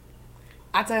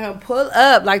I tell him pull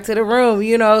up like to the room.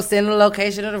 You know, send the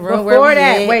location of the room. where Before we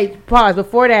that, at. wait, pause.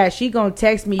 Before that, she gonna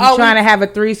text me. You Oh, trying to have a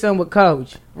threesome with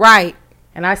Coach? Right.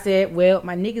 And I said, well,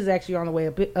 my nigga's actually on the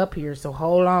way up here, so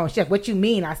hold on. She's like, what you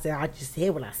mean? I said, I just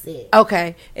said what I said.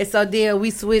 Okay. And so then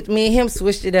we switched, me and him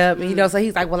switched it up. And, you know, so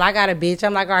he's like, well, I got a bitch.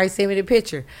 I'm like, all right, send me the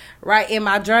picture. Right. In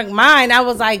my drunk mind, I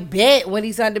was like, bet when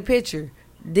he sent the picture.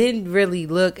 Didn't really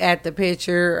look at the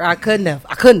picture. I couldn't have.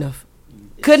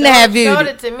 Couldn't have viewed Showed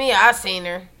it. it to me. I seen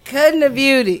her. Couldn't have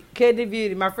viewed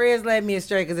it. My friends led me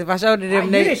astray because if I showed it to them,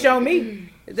 You didn't show me.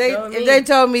 if Show me. they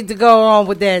told me to go on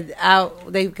with that,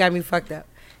 they got me fucked up.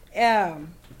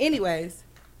 Anyways,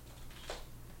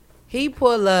 he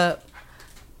pulled up.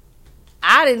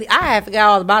 I had forgot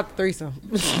all about the threesome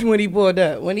when he pulled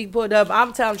up.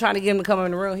 I'm trying to get him to come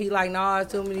in the room. He like, nah,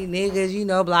 it's too many niggas, you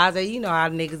know, blase, you know how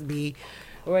niggas be,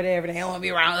 or whatever. They don't want to be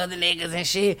around other niggas and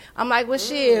shit. I'm like, well,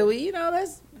 shit, well, you know,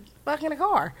 let's fuck in the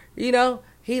car, you know.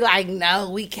 He like, no,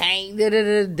 we can't.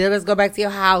 Let's go back to your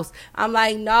house. I'm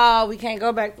like, no, we can't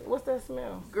go back. What's that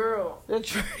smell? Girl. The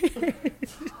tree.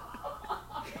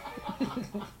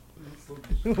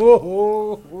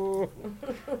 Whoa.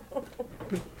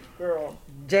 Girl.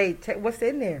 Jay, what's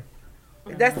in there?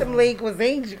 If that's some lean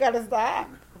cuisines, you gotta stop.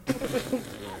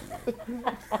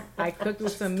 I cooked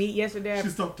with some meat yesterday. She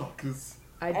stopped talking.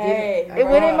 I did. Hey, I It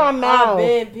went in my I've mouth.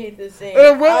 been peeped the same.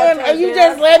 It went in, and you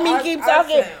just let me keep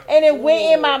talking, and it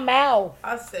went in my mouth.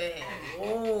 I said,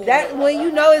 ooh. That when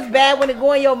you know it's bad when it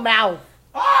go in your mouth.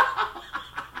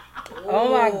 Oh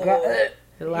my god.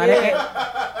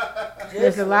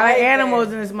 There's a lot of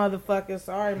animals in this motherfucker.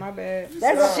 Sorry, my bad.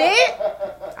 That's shit?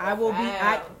 I will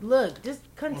be. Look, just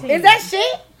continue. Is that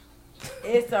shit?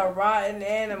 It's a rotten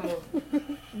animal.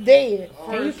 Dead.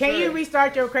 Can you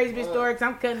restart your crazy bitch story? Cause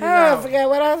I'm cutting it I off. forgot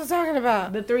what I was talking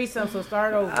about. The threesome, so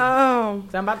start over. So Oh.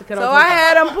 I'm about to cut So off. I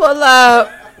had him pull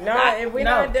up. If we're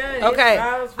not done. Okay.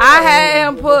 it's I had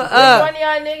him pull Which up. one of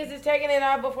y'all niggas is taking it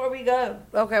out before we go?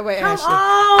 Okay, wait. Come Ashley. on.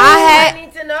 I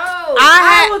need to know.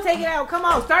 I will take it out. Come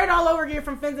on, start it all over again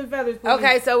from Fins and Feathers. Please.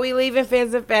 Okay, so we leaving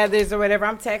Fins and Feathers or whatever.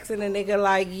 I'm texting a nigga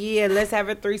like, yeah, let's have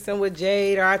a threesome with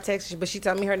Jade. Or I text you, but she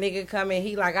told me her nigga coming.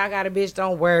 He like, I got a bitch,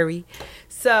 don't worry.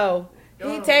 So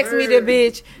he texts me the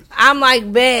bitch. I'm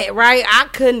like, bet, right? I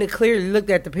couldn't have clearly looked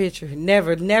at the picture.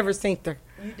 Never seen her.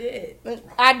 You did.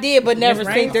 I did, but never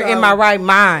Miss seen her Rainbow. in my right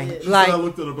mind. She Like said I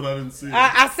looked at her, but I didn't see it.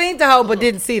 I seen the hoe, but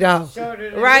didn't see the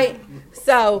hoe. Right?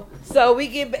 So we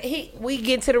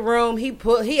get to the room.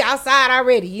 He outside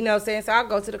already. You know what I'm saying? So I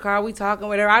go to the car. We talking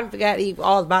whatever. I forgot he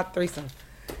all about threesome.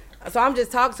 So I'm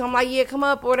just talking to him like, yeah, come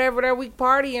up or whatever. We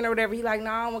partying or whatever. He like,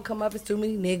 no, I don't want to come up. It's too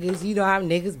many niggas. You know how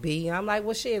niggas be. And I'm like,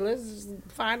 well, shit, let's just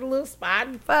find a little spot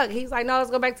and fuck. He's like, no,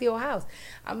 let's go back to your house.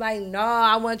 I'm like, no,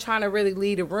 I wasn't trying to really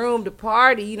leave the room to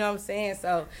party. You know what I'm saying?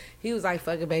 So he was like,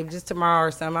 fuck it, baby, just tomorrow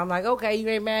or something. I'm like, okay, you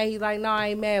ain't mad? He's like, no, I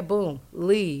ain't mad. Boom.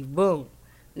 Leave. Boom.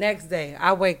 Next day,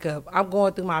 I wake up. I'm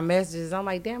going through my messages. I'm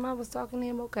like, damn, I was talking to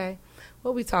him. Okay.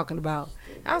 What we talking about?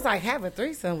 I was like, have a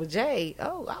threesome with Jade.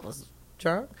 Oh, I was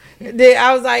drunk. Then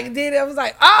I was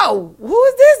like, oh, who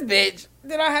is this bitch?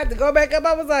 Then I had to go back up.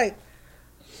 I was like,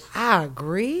 I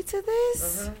agreed to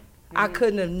this? I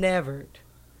couldn't have never.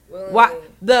 Why?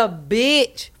 The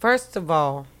bitch, first of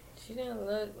all, She didn't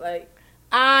look like.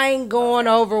 I ain't going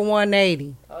over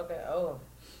 180. Okay. Oh.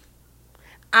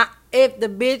 If the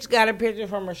bitch got a picture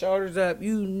from her shoulders up,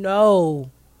 you know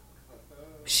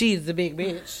she's the big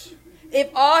bitch. If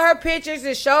all her pictures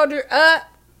is shoulder up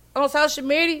on social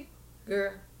media,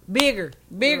 Girl. bigger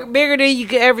than you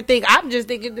could ever think. I'm just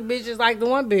thinking the bitch is like the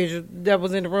one bitch that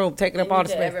was in the room taking up all the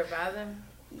space. Ever buy them?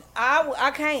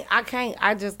 I can't.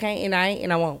 I just can't, and I ain't,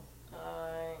 and I won't.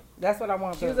 That's what I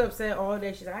want. She was upset all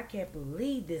day. She's like, I can't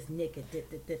believe this nigga.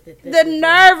 The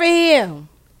nerve of him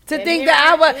to And think here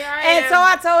that I was. here I And am. so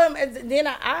I told him. And then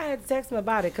I had to text him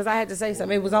about it because I had to say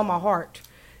something. It was on my heart.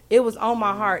 It was on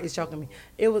my heart. It's choking me.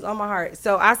 It was on my heart.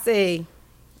 So I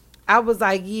was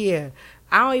like, yeah.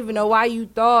 I don't even know why you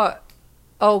thought,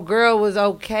 oh, girl was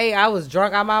okay. I was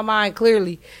drunk out my mind,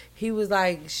 clearly. He was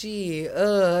like, she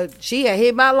had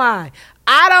hit my line.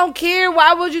 I don't care.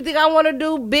 Why would you think I want to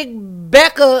do Big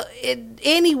Becca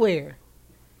anywhere?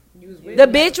 The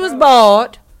bitch was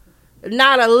bald.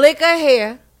 Not a lick of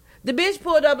hair. The bitch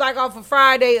pulled up like off a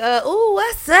Friday. Ooh,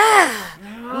 what's up?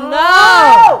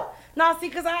 No, see,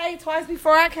 because I ate twice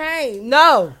before I came.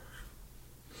 No.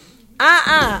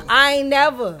 I ain't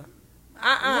never.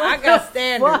 I got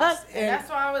standards. And that's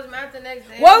why I was mad the next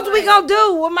day. What was we gonna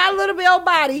do with my little bit old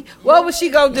body? What was she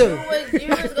gonna do? You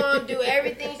was gonna do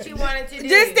everything she wanted to do.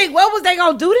 Just think, what was they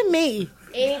gonna do to me?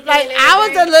 Anything Like, I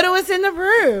was the littlest in the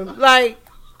room. Like,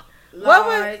 what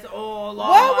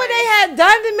would they have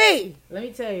done to me? Let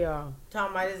me tell y'all.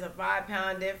 Talking about it's a 5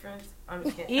 pound difference. I'm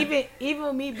just kidding. Even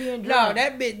with me being No, drunk.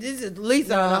 that bitch, this is at least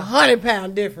a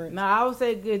 100-pound difference. No, I would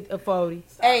say good 40.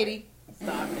 80.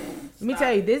 Stop it. Let me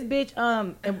tell you, this bitch,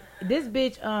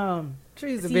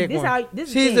 She's a see, big this one. how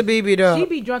this She's thing. a BB dog. She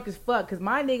be drunk as fuck because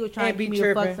my nigga was trying And to be get me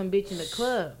to fuck tripping. some bitch in the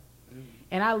club,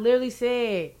 and I literally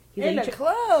said, he In said, the you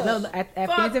club? No, at Fins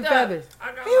Fucked and up. Feathers.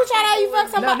 He was trying to have you fuck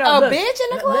somebody, a look, bitch in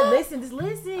the l- club? Listen, just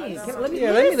listen. Let me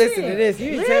listen to this.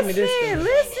 You didn't tell me this story.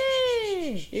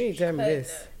 Listen. You didn't tell me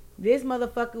this. This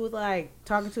motherfucker was like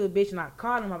talking to a bitch, and I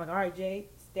called him. I'm like, all right, Jay,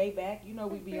 stay back. You know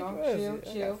we be on chill.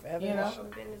 You know.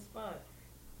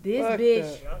 This Fucked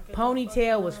bitch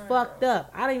ponytail was fucked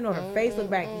up. I don't even know her face looked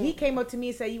back. He came up to me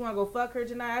and said, "You want to go fuck her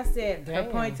tonight?" I said, "Her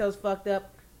Damn. ponytail's fucked up."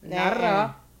 Not at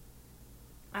all.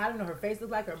 I don't know. Her face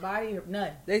looked like her body.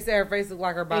 None. They say her face looked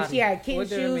like her body. And she had kitten What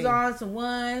did it shoes mean? on, some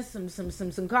ones,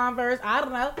 some Converse. I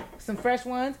don't know. Some fresh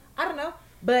ones. I don't know.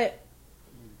 But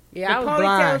Yeah, I the was ponytail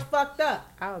blind. was fucked up.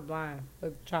 I was blind. I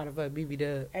was trying to fuck BB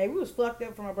Dub. Hey, we was fucked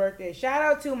up for my birthday. Shout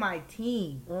out to my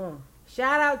team.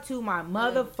 Shout out to my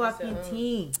motherfucking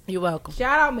team. You're welcome.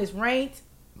 Shout out Miss Raint,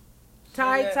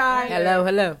 Ty,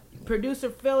 Hello. producer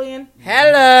Fillion,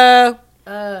 Hello.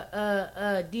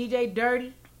 DJ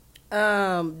Dirty,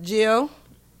 Jill.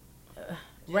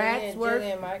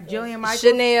 Ratsworth, Jillian Michaels,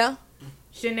 Chanel.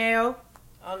 Chanel,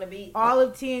 On the beat. all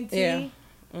of TNT. Yeah.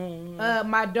 Mm-hmm.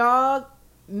 My dog,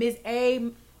 Miss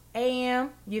AM.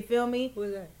 You feel me? Who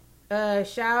is that?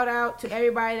 Shout out to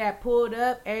everybody that pulled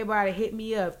up. Everybody hit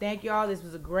me up. Thank y'all. This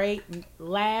was a great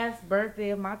last birthday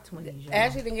of my 20s. Y'all.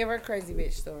 Ashley didn't give her a crazy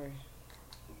bitch story.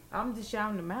 I'm just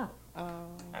shouting them out.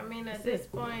 I mean, at this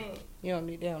point, they don't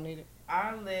need it.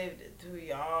 I lived to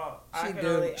y'all.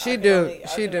 She do.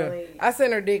 I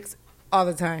send her dicks all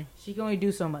the time. She can only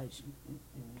do so much.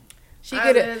 She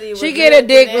get a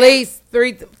dick at least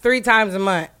three times a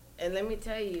month. And let me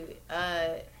tell you,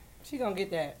 she gonna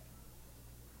get that.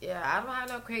 Yeah, I don't have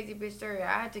no crazy bitch story.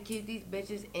 I had to keep these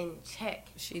bitches in check.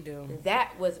 She do.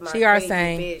 That was my crazy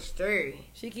bitch story.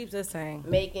 She keeps us saying.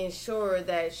 Making sure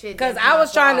that shit. Because I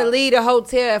was trying to leave the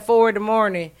hotel at 4 a.m.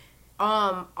 On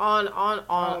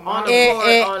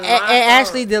and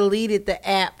Ashley deleted the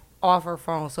app off her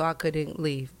phone, so I couldn't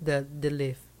leave the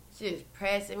lift. She was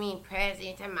pressing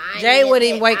to my. Jay wouldn't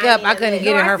even wake up. I couldn't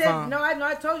get in her phone. No,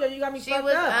 I told you got me fucked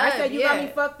up. I said you got me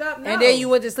fucked up. No. And then you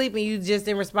went to sleep and you just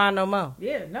didn't respond no more.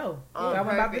 Yeah, no. I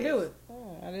was about to do it.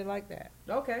 Oh, I didn't like that.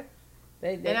 Okay.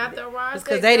 And after a while, it's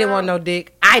because they didn't want no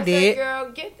dick. I did. Girl,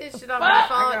 get this shit off my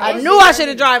phone. I knew I should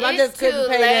have driven. I just couldn't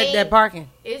pay that parking.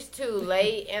 It's too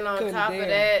late, and on top of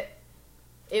that,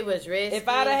 it was risky. If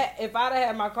I'd have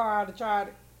had my car, I'd have tried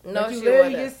it. No, you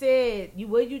literally just said.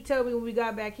 What did you tell me when we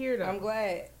got back here? Though I'm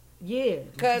glad. Yeah,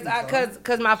 cause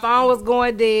my phone was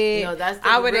going dead. No, that's the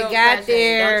I would have got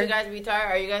there. Don't you guys be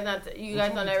tired? Are you guys not? You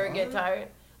guys don't ever get tired?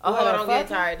 Oh, hold on, don't get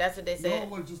tired. That's what they said.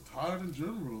 No, like just tired in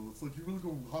general. It's like you really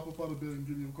gonna hop up out of bed and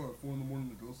get in your car at 4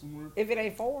 a.m. to go somewhere. If it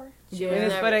ain't 4, yeah,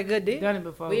 it's for that good dick. Done it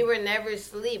before. We were never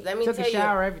asleep. Let me tell you. Took a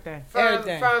shower, everything. From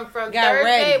Thursday,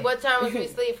 ready. What time was we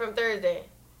sleep from Thursday?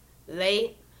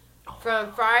 Late.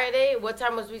 From Friday, what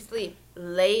time was we sleep?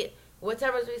 Late. What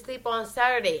time was we sleep on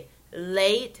Saturday?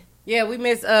 Late. Yeah, we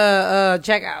missed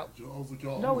checkout.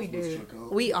 No, we did.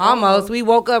 We almost. We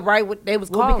woke up right when they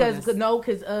was calling us. Because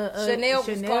Chanel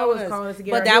was calling us to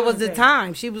get. But that was the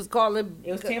time she was calling.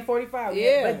 It was 10:45.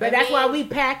 Yeah, but that's why we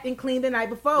packed and cleaned the night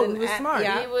before. We was smart.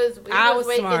 Yeah, I was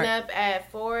waking up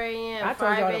at 4 a.m.,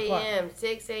 5 a.m.,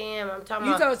 6 a.m. I'm talking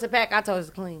about. You told us to pack. I told us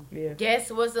to clean. Yeah.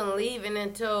 Guests wasn't leaving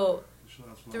until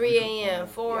 3 a.m.,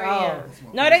 4 a.m.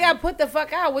 No, they got put the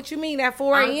fuck out. What you mean at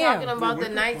 4 a.m.? I'm talking about the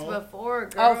nights before,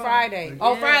 girl. Oh, Friday.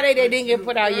 Friday they didn't get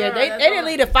put out yet. They didn't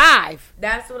leave at 5.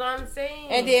 That's what I'm saying.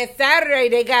 And then Saturday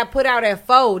they got put out at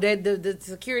 4. The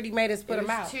security made us put them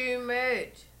out. Too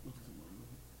much.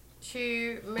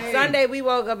 Sunday we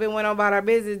woke up and went on about our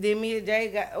business. Then me and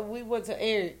Jay we went to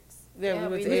Eric's. Yeah,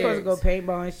 we were supposed to go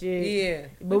paintball and shit. Yeah,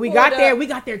 but we got there. We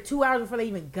got there 2 hours before they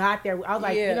even got there. I was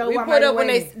like, you know, we put up when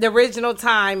the original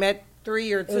time at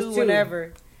 3 or 2,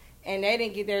 whatever, and they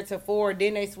didn't get there till 4.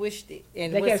 Then they switched it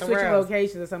and they kept switching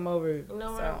locations or something over. You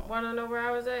know, want to know where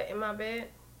I was at in my bed?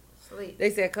 Sleep. They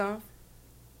said come.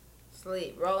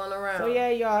 Sleep, rolling around. So yeah,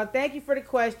 y'all. Thank you for the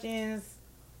questions.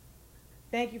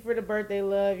 Thank you for the birthday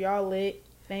love. Y'all lit.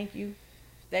 Thank you.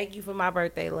 Thank you for my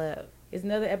birthday love. It's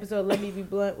another episode of Let Me Be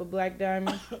Blunt with Black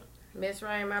Diamond. Miss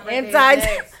Ryan, my birthday is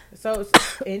next. So,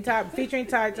 featuring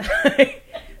Ty.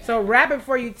 So, rapping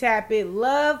for you, tap it.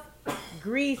 Love,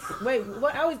 grease. Wait,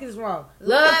 what? I always get this wrong.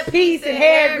 Love, peace, and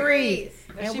hair grease.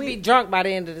 And we be drunk by the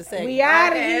end of the segment. We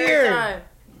out of here.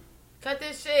 Cut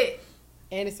this shit.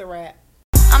 And it's a wrap.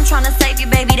 I'm tryna save you,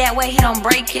 baby, that way he don't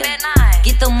break you.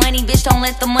 Get the money, bitch, don't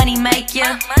let the money make you.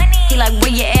 He like, where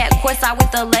you at? Courtside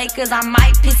with the Lakers. I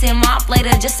might piss him off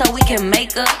later just so we can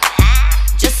make up.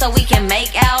 Just so we can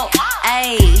make out.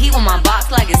 Ayy, he want my box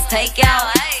like it's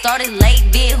takeout. Started late,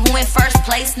 bit who in first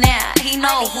place now. He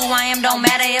know who I am, don't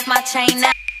matter if my chain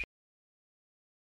now.